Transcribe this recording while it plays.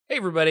Hey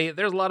everybody,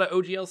 there's a lot of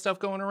OGL stuff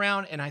going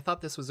around, and I thought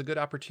this was a good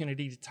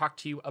opportunity to talk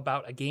to you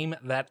about a game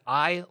that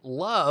I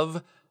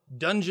love,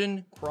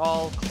 Dungeon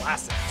Crawl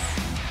Classics.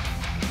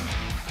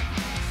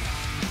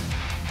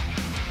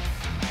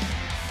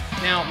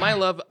 Now, my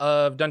love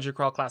of Dungeon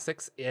Crawl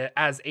Classics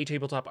as a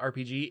tabletop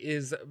RPG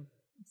is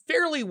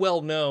fairly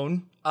well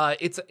known.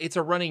 It's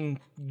a running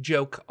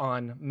joke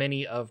on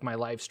many of my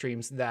live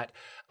streams that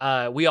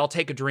we all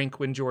take a drink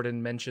when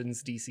Jordan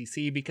mentions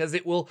DCC because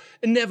it will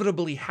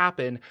inevitably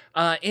happen.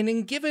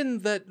 Given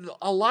that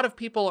a lot of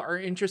people are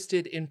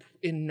interested in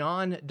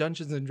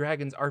non-Dungeons and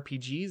Dragons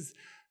RPGs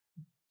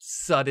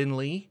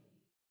suddenly,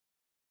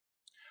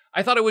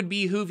 I thought it would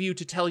behoove you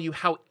to tell you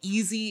how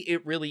easy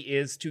it really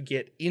is to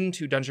get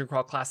into Dungeon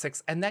Crawl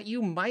Classics and that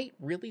you might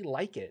really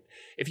like it.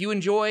 If you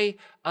enjoy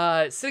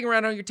sitting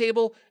around on your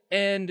table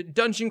and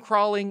dungeon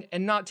crawling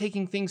and not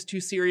taking things too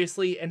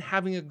seriously and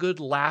having a good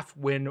laugh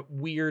when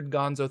weird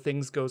gonzo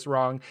things goes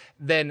wrong,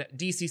 then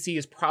DCC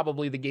is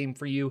probably the game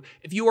for you.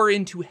 If you are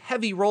into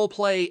heavy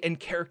roleplay and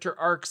character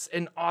arcs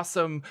and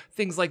awesome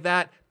things like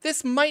that,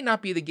 this might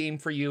not be the game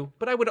for you,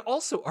 but I would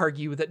also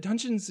argue that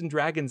Dungeons &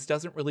 Dragons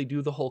doesn't really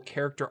do the whole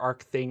character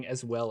arc thing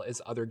as well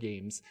as other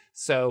games,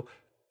 so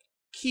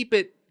keep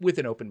it with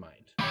an open mind.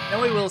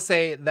 Now, I will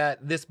say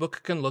that this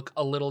book can look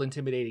a little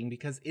intimidating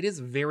because it is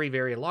very,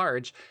 very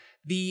large.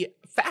 The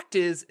fact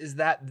is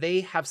that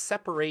they have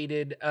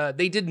separated,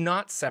 they did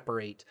not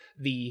separate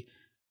the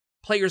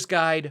Player's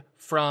Guide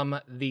from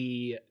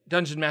the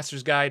Dungeon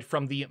Master's Guide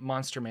from the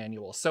Monster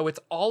Manual. So it's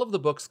all of the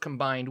books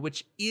combined,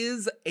 which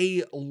is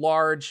a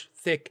large,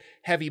 thick,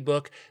 heavy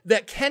book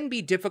that can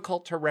be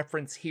difficult to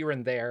reference here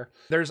and there.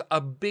 There's a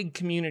big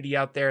community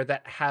out there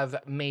that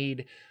have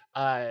made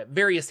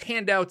various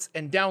handouts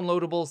and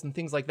downloadables and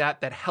things like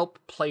that that help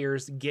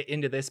players get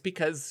into this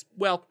because,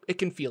 well, it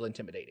can feel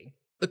intimidating.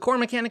 The core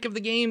mechanic of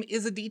the game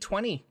is a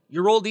d20.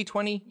 You roll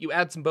d20, you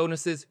add some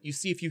bonuses, you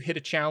see if you hit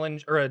a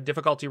challenge or a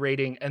difficulty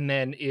rating, and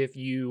then if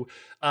you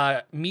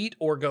meet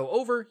or go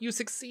over, you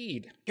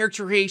succeed.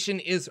 Character creation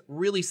is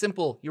really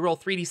simple. You roll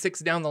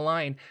 3d6 down the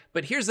line,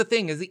 but here's the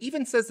thing, is it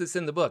even says this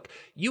in the book.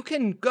 You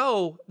can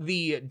go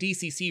the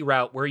DCC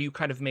route where you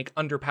kind of make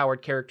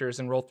underpowered characters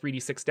and roll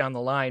 3d6 down the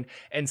line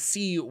and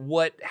see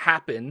what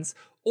happens,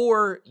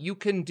 or you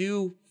can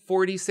do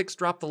 4d6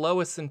 drop the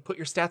lowest and put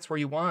your stats where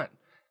you want.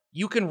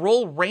 You can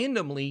roll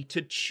randomly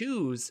to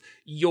choose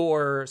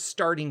your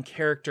starting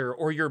character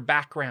or your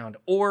background,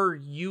 or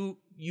you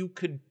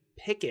could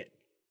pick it.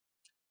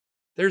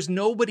 There's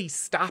nobody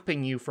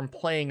stopping you from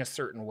playing a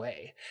certain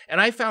way. And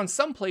I found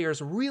some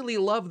players really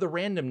love the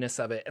randomness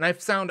of it, and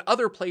I've found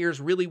other players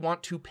really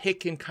want to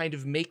pick and kind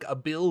of make a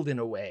build in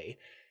a way.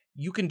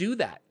 You can do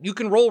that. You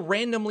can roll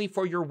randomly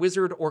for your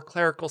wizard or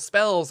clerical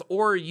spells,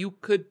 or you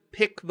could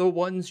pick the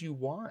ones you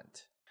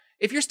want.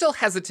 If you're still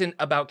hesitant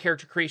about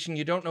character creation,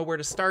 you don't know where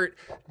to start,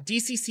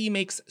 DCC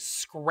makes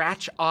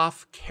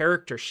scratch-off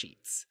character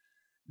sheets.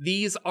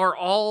 These are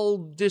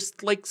all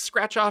just like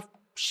scratch-off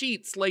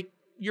sheets, like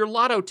your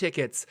lotto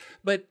tickets,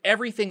 but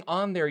everything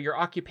on there, your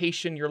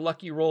occupation, your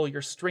lucky roll,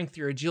 your strength,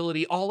 your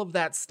agility, all of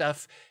that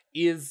stuff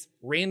is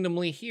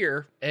randomly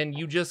here, and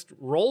you just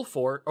roll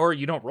for it, or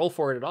you don't roll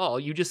for it at all,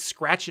 you just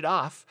scratch it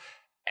off,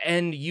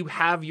 and you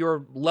have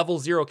your level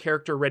 0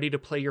 character ready to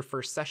play your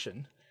first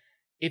session.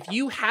 If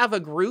you have a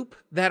group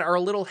that are a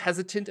little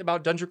hesitant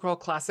about Dungeon Crawl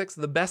Classics,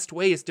 the best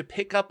way is to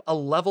pick up a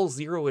level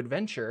 0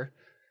 adventure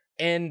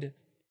and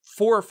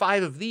 4 or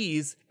 5 of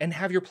these and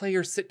have your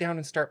players sit down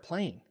and start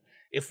playing.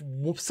 If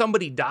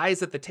somebody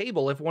dies at the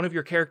table, if one of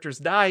your characters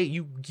die,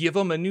 you give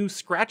them a new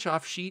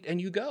scratch-off sheet and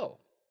you go.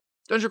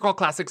 Dungeon Crawl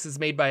Classics is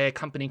made by a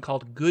company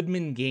called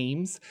Goodman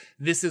Games.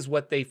 This is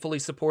what they fully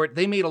support.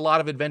 They made a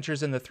lot of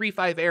adventures in the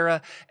 3.5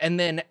 era, and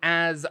then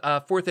as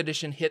 4th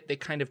edition hit, they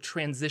kind of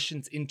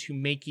transitions into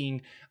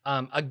making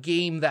a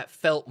game that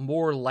felt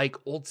more like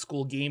old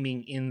school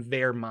gaming in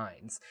their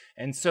minds.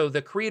 And so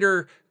the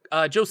creator,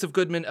 Joseph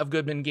Goodman of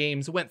Goodman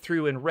Games, went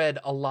through and read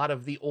a lot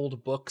of the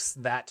old books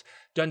that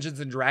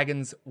Dungeons &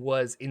 Dragons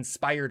was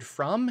inspired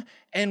from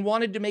and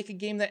wanted to make a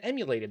game that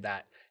emulated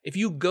that. If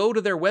you go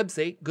to their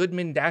website,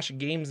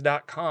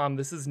 goodman-games.com,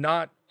 this is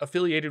not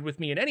affiliated with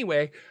me in any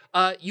way,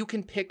 you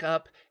can pick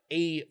up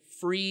a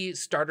free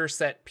starter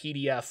set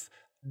PDF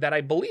that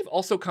I believe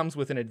also comes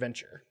with an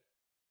adventure.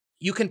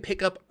 You can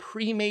pick up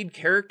pre-made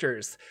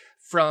characters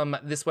from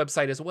this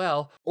website as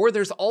well. Or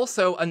there's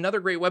also another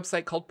great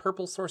website called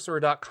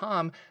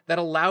purplesorcerer.com that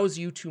allows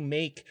you to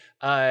make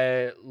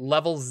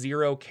level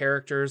 0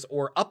 characters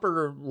or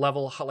upper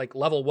level, like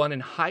level 1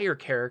 and higher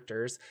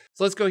characters.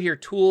 So let's go here,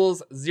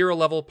 tools, 0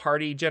 level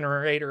party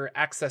generator,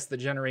 access the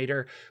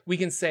generator. We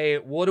can say,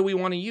 what do we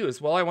want to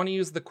use? Well, I want to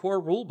use the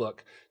core rulebook.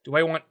 Do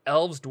I want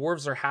elves,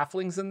 dwarves, or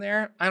halflings in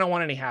there? I don't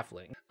want any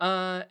halfling.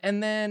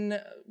 And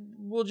then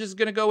we're just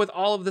going to go with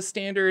all of the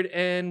standard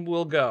and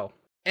we'll go.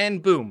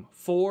 And boom,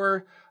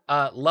 4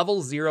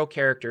 level 0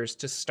 characters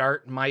to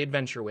start my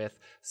adventure with.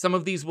 Some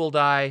of these will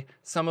die,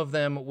 some of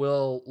them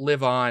will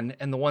live on,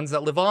 and the ones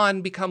that live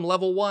on become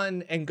level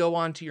 1 and go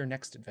on to your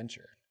next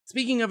adventure.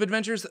 Speaking of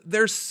adventures,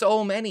 there's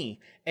so many,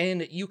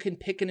 and you can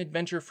pick an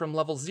adventure from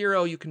level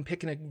 0, you can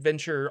pick an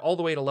adventure all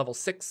the way to level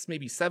 6,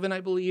 maybe 7,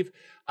 I believe.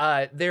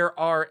 There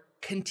are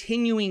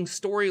continuing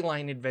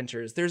storyline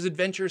adventures. There's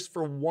adventures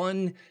for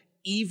one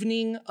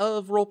evening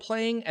of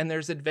role-playing, and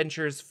there's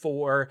adventures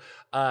for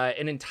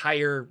an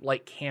entire,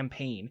 like,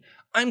 campaign.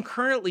 I'm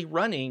currently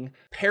running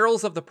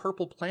Perils of the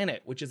Purple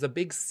Planet, which is a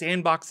big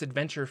sandbox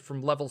adventure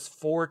from levels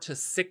 4 to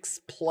 6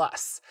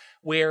 plus,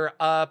 where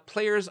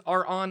players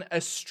are on a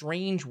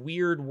strange,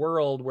 weird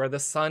world where the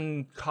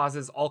sun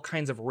causes all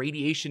kinds of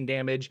radiation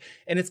damage,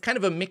 and it's kind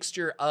of a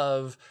mixture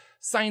of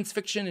science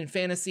fiction and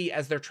fantasy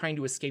as they're trying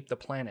to escape the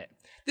planet.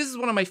 This is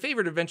one of my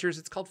favorite adventures.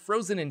 It's called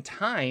Frozen in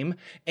Time,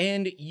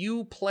 and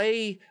you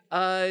play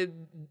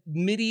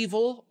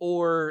medieval,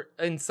 or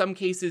in some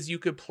cases you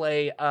could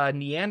play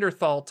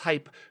Neanderthal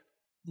type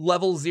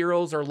level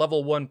 0s or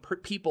level 1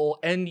 people,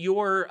 and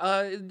you're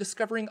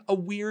discovering a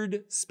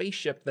weird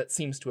spaceship that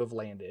seems to have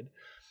landed.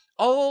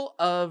 All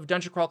of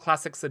Dungeon Crawl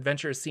Classics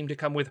adventures seem to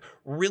come with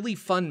really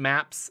fun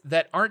maps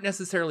that aren't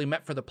necessarily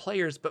meant for the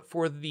players, but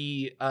for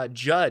the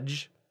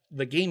judge,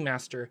 the game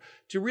master,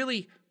 to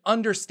really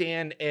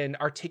understand and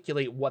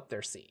articulate what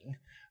they're seeing.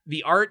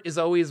 The art is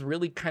always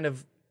really kind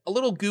of a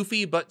little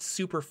goofy, but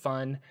super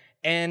fun.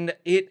 And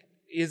it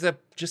is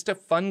just a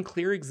fun,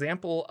 clear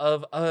example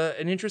of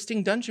an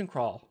interesting dungeon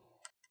crawl.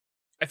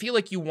 I feel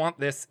like you want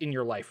this in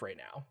your life right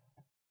now.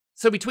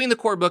 So between the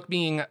core book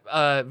being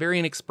very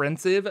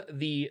inexpensive,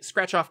 the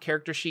scratch-off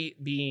character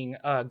sheet being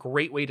a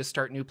great way to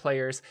start new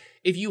players,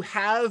 if you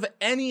have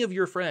any of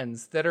your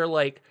friends that are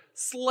like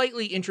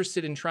slightly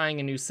interested in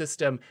trying a new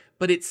system,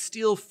 but it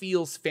still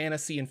feels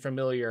fantasy and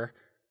familiar,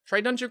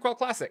 try Dungeon Crawl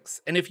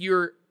Classics. And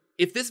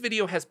if this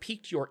video has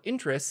piqued your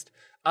interest,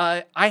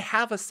 I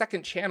have a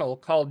second channel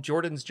called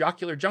Jordan's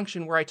Jocular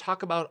Junction where I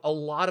talk about a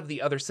lot of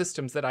the other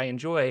systems that I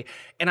enjoy,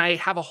 and I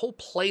have a whole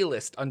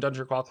playlist on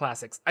Dungeon Crawl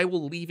Classics. I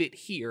will leave it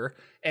here,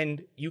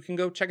 and you can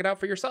go check it out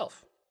for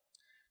yourself.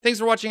 Thanks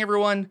for watching,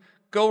 everyone.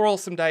 Go roll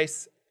some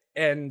dice,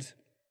 and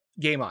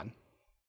game on.